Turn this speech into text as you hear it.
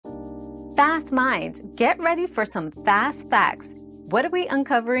Fast minds, get ready for some fast facts. What are we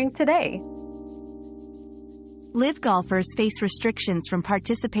uncovering today? LIV golfers face restrictions from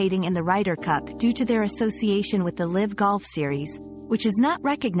participating in the Ryder Cup due to their association with the LIV Golf Series, which is not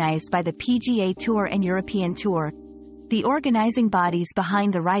recognized by the PGA Tour and European Tour, the organizing bodies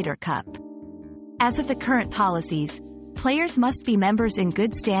behind the Ryder Cup. As of the current policies, players must be members in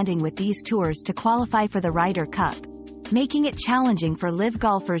good standing with these tours to qualify for the Ryder Cup, making it challenging for LIV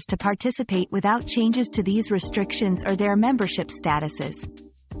golfers to participate without changes to these restrictions or their membership statuses.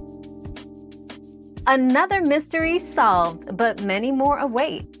 Another mystery solved, but many more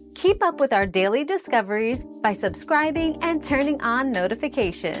await. Keep up with our daily discoveries by subscribing and turning on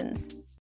notifications.